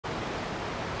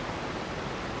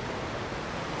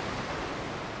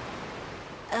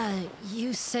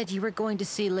You said you were going to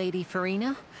see Lady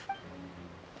Furina?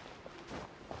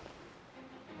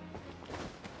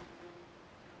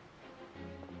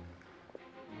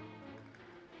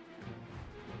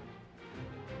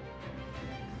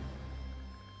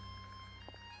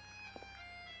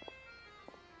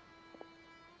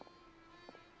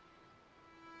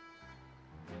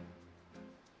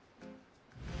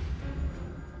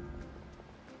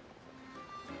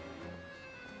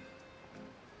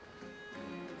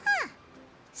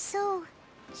 So,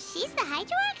 she's the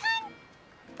Hydro Archon?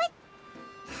 But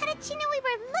how did she know we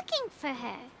were looking for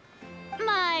her?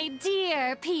 My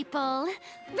dear people,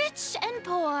 rich and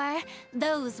poor,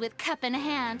 those with cup in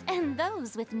hand and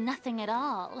those with nothing at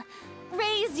all,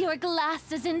 raise your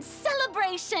glasses in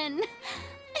celebration!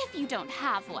 If you don't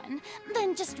have one,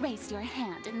 then just raise your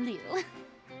hand in lieu.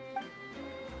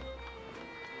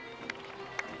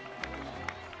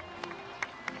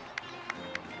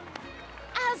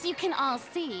 As you can all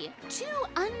see, two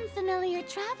unfamiliar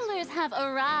travelers have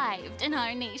arrived in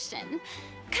our nation.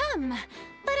 Come,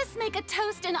 let us make a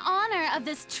toast in honor of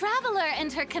this traveler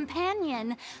and her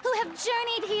companion who have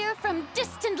journeyed here from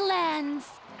distant lands.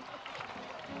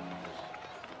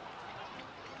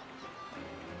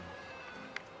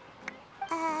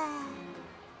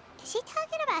 Is she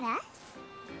talking about us?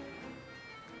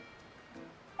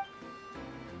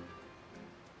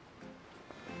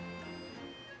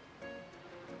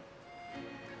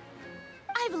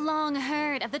 I've long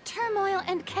heard of the turmoil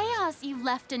and chaos you've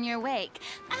left in your wake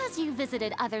as you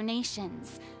visited other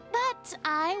nations, but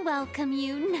I welcome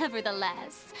you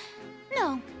nevertheless.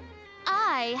 No,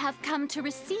 I have come to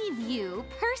receive you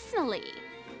personally.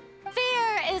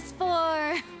 Fear is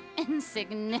for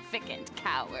insignificant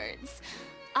cowards.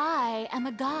 I am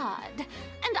a god,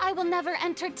 and I will never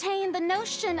entertain the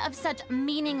notion of such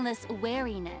meaningless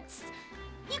wariness.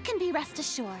 You can be rest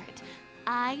assured.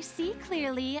 I see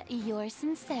clearly your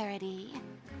sincerity.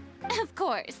 Of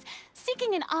course,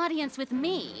 seeking an audience with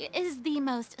me is the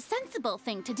most sensible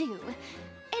thing to do.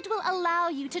 It will allow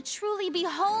you to truly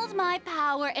behold my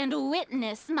power and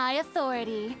witness my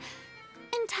authority.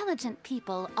 Intelligent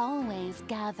people always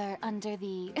gather under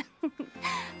the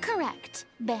correct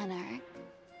banner.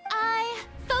 I,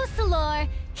 Focalor,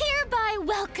 hereby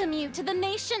welcome you to the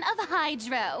nation of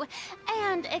Hydro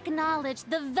and acknowledge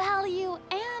the value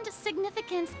and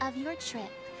significance of your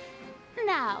trip.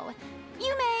 Now,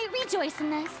 you may rejoice in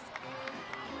this.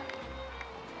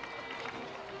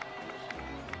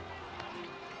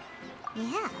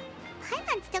 Yeah,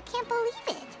 Paimon still can't believe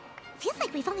it. Feels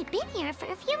like we've only been here for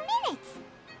a few minutes.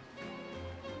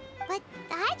 But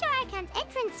the Hydro Archon's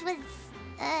entrance was,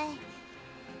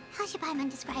 how should Paimon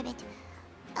describe it?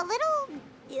 A little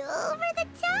over the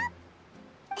top?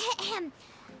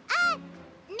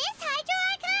 Miss Hydro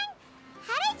Archon?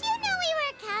 How did you know we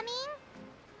were coming?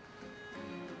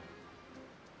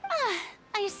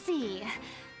 I see.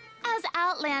 As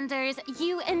Outlanders,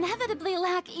 you inevitably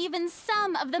lack even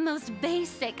some of the most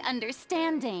basic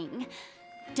understanding.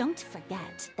 Don't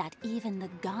forget that even the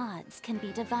gods can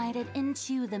be divided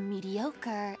into the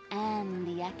mediocre and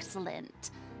the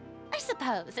excellent. I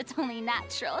suppose it's only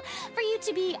natural for you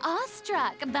to be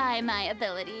awestruck by my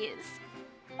abilities.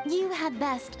 You had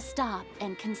best stop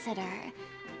and consider.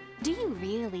 Do you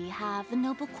really have the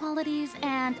noble qualities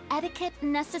and etiquette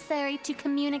necessary to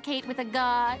communicate with a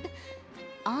god?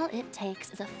 All it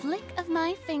takes is a flick of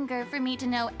my finger for me to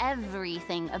know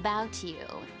everything about you.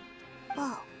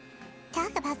 Whoa.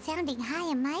 Talk about sounding high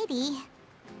and mighty.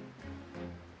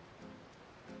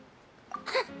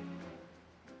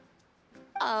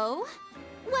 Oh?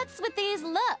 What's with these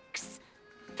looks?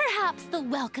 Perhaps the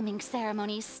welcoming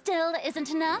ceremony still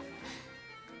isn't enough?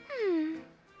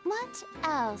 What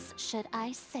else should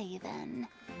I say then?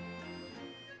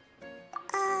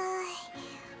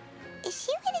 Is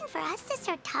she waiting for us to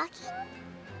start talking?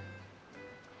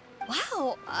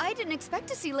 Wow, I didn't expect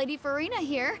to see Lady Furina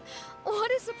here.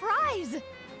 What a surprise!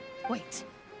 Wait,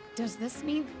 does this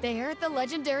mean they're the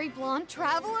legendary blonde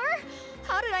traveler?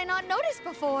 How did I not notice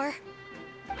before?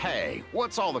 Hey,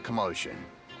 what's all the commotion?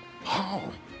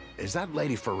 Oh, is that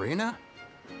Lady Furina?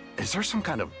 Is there some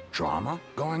kind of drama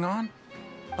going on?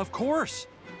 Of course.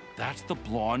 That's the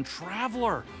blonde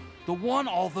traveler, the one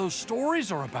all those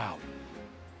stories are about.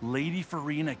 Lady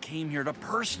Furina came here to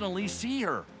personally see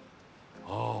her.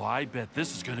 Oh, I bet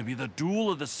this is going to be the duel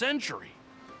of the century.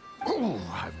 Ooh,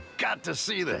 I've got to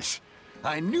see this.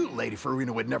 I knew Lady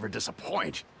Furina would never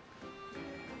disappoint.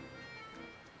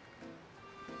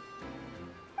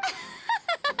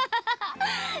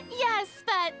 Yes,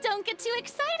 but don't get too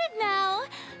excited now.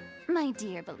 My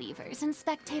dear believers and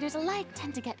spectators alike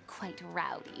tend to get quite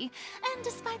rowdy, and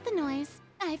despite the noise,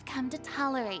 I've come to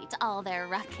tolerate all their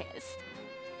ruckus.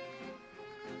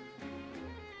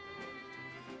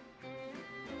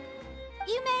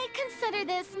 You may consider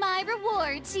this my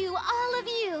reward to all of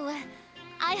you.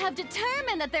 I have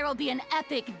determined that there will be an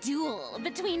epic duel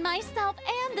between myself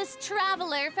and this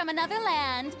traveler from another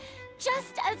land,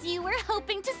 just as you were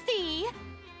hoping to see.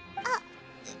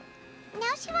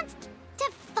 Now she wants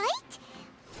to fight?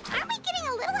 Aren't we getting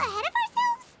a little ahead of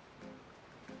ourselves?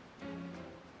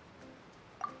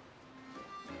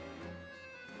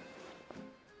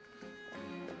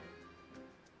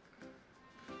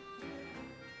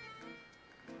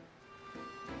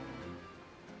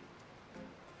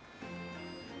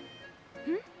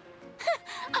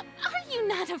 Are you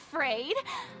not afraid?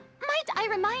 Might I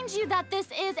remind you that this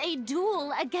is a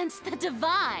duel against the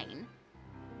divine?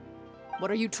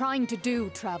 What are you trying to do,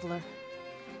 traveler?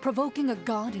 Provoking a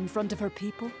god in front of her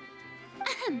people?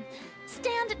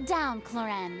 Stand down,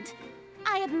 Clorend.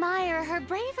 I admire her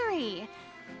bravery.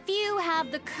 Few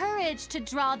have the courage to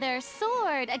draw their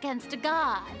sword against a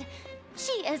god.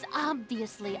 She is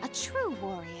obviously a true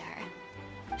warrior.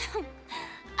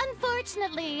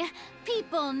 Unfortunately,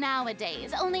 people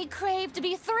nowadays only crave to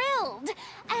be thrilled,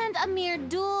 and a mere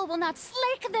duel will not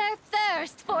slake their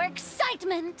thirst for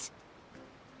excitement.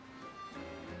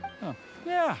 Oh,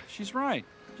 yeah, she's right.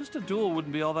 Just a duel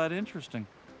wouldn't be all that interesting.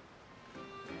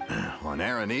 On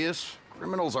Araneus,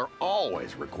 criminals are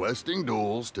always requesting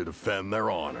duels to defend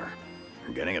their honor.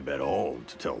 They're getting a bit old,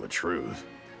 to tell the truth.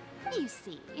 You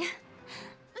see.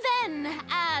 Then,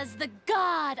 as the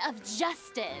god of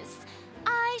justice,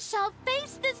 I shall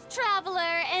face this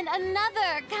traveler in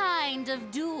another kind of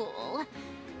duel.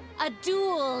 A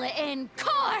duel in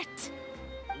court!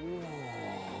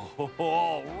 Whoa,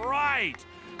 all right!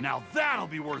 Now that'll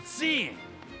be worth seeing!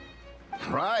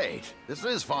 Right. This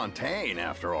is Fontaine,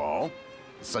 after all.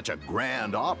 It's such a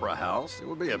grand opera house, it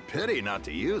would be a pity not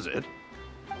to use it.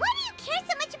 Why do you care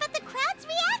so much about the crowd's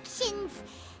reactions?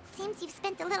 Seems you've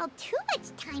spent a little too much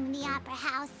time in the opera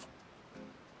house.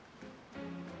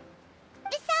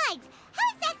 Besides,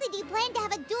 how exactly do you plan to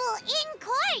have a duel in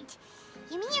court?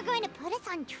 You mean you're going to put us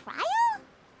on trial?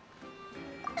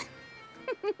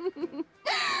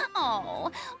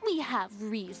 Oh, we have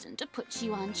reason to put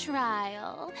you on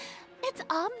trial. It's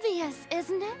obvious,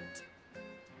 isn't it?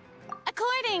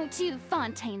 According to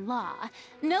Fontaine law,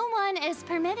 no one is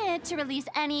permitted to release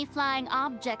any flying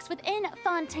objects within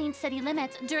Fontaine city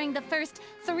limits during the first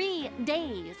 3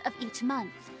 days of each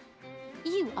month.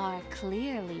 You are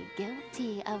clearly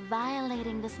guilty of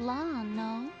violating this law,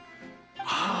 no?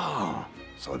 Oh,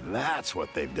 so that's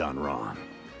what they've done wrong.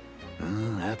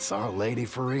 That's our Lady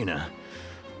Furina.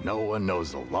 No one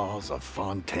knows the laws of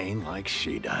Fontaine like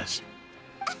she does.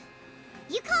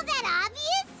 You call that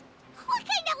obvious? What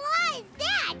kind of law is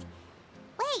that?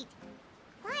 Wait,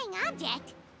 flying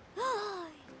object?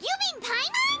 You mean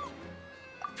Paimon?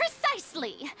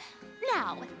 Precisely!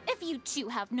 Now, if you two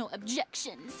have no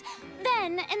objections,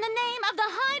 then in the name of the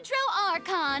Hydro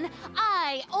Archon,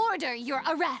 I order your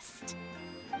arrest.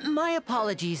 My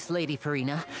apologies, Lady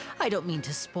Furina. I don't mean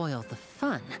to spoil the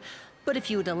fun, but if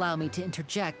you would allow me to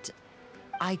interject,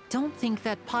 I don't think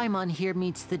that Paimon here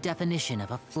meets the definition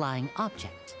of a flying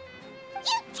object.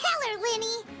 You tell her,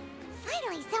 Linny!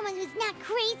 Finally someone who's not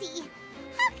crazy.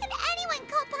 How could anyone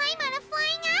call Paimon a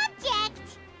flying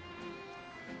object?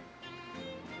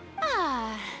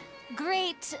 Ah,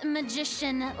 great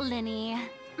magician Linny,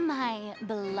 my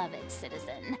beloved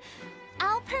citizen.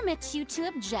 I'll permit you to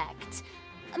object,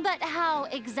 but how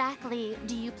exactly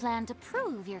do you plan to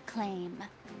prove your claim?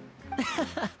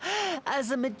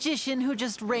 As a magician who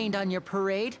just rained on your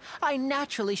parade, I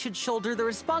naturally should shoulder the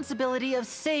responsibility of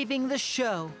saving the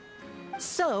show.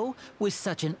 So, with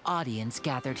such an audience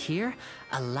gathered here,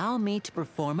 allow me to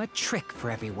perform a trick for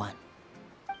everyone.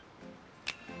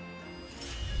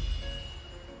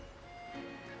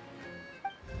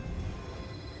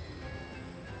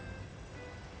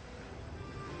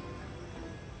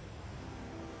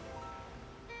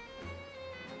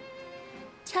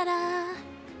 Ta-da!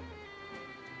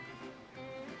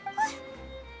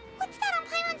 What's that on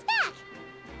Paimon's back?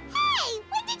 Hey,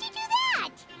 when did you do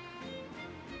that?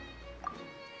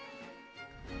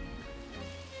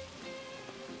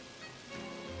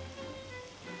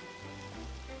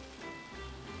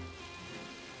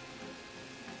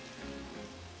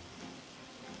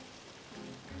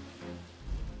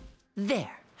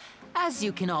 There. As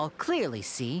you can all clearly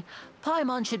see,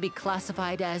 Paimon should be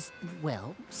classified as,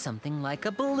 well, something like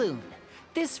a balloon.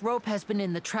 This rope has been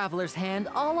in the Traveler's hand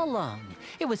all along.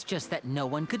 It was just that no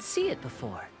one could see it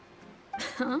before.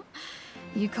 Huh?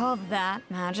 You call that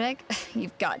magic?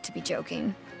 You've got to be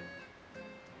joking.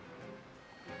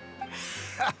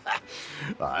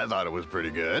 I thought it was pretty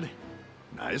good.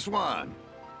 Nice one.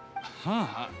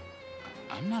 Huh.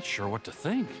 I'm not sure what to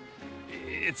think.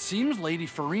 It seems Lady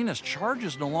Furina's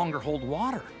charges no longer hold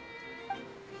water.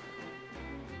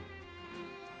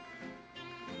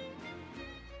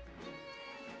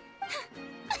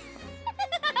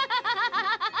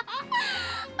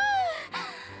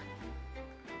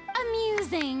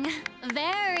 Amusing.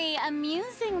 Very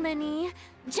amusing, Linny.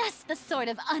 Just the sort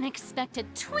of unexpected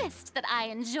twist that I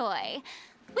enjoy.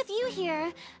 With you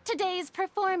here, today's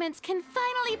performance can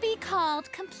finally be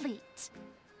called complete.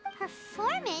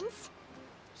 Performance?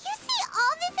 You see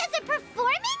all this as a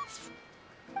performance?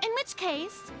 In which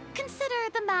case, consider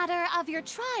the matter of your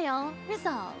trial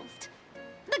resolved.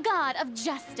 The god of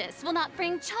justice will not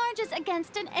bring charges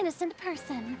against an innocent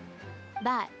person.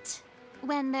 But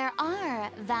when there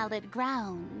are valid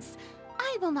grounds,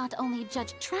 I will not only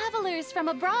judge travelers from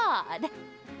abroad,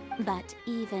 but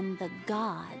even the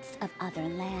gods of other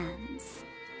lands.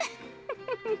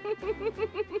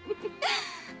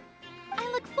 I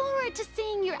look forward to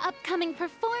seeing your upcoming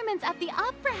performance at the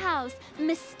Opera House,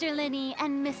 Mr. Linny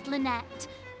and Miss Lynette.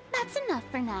 That's enough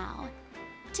for now.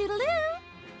 Toodaloo!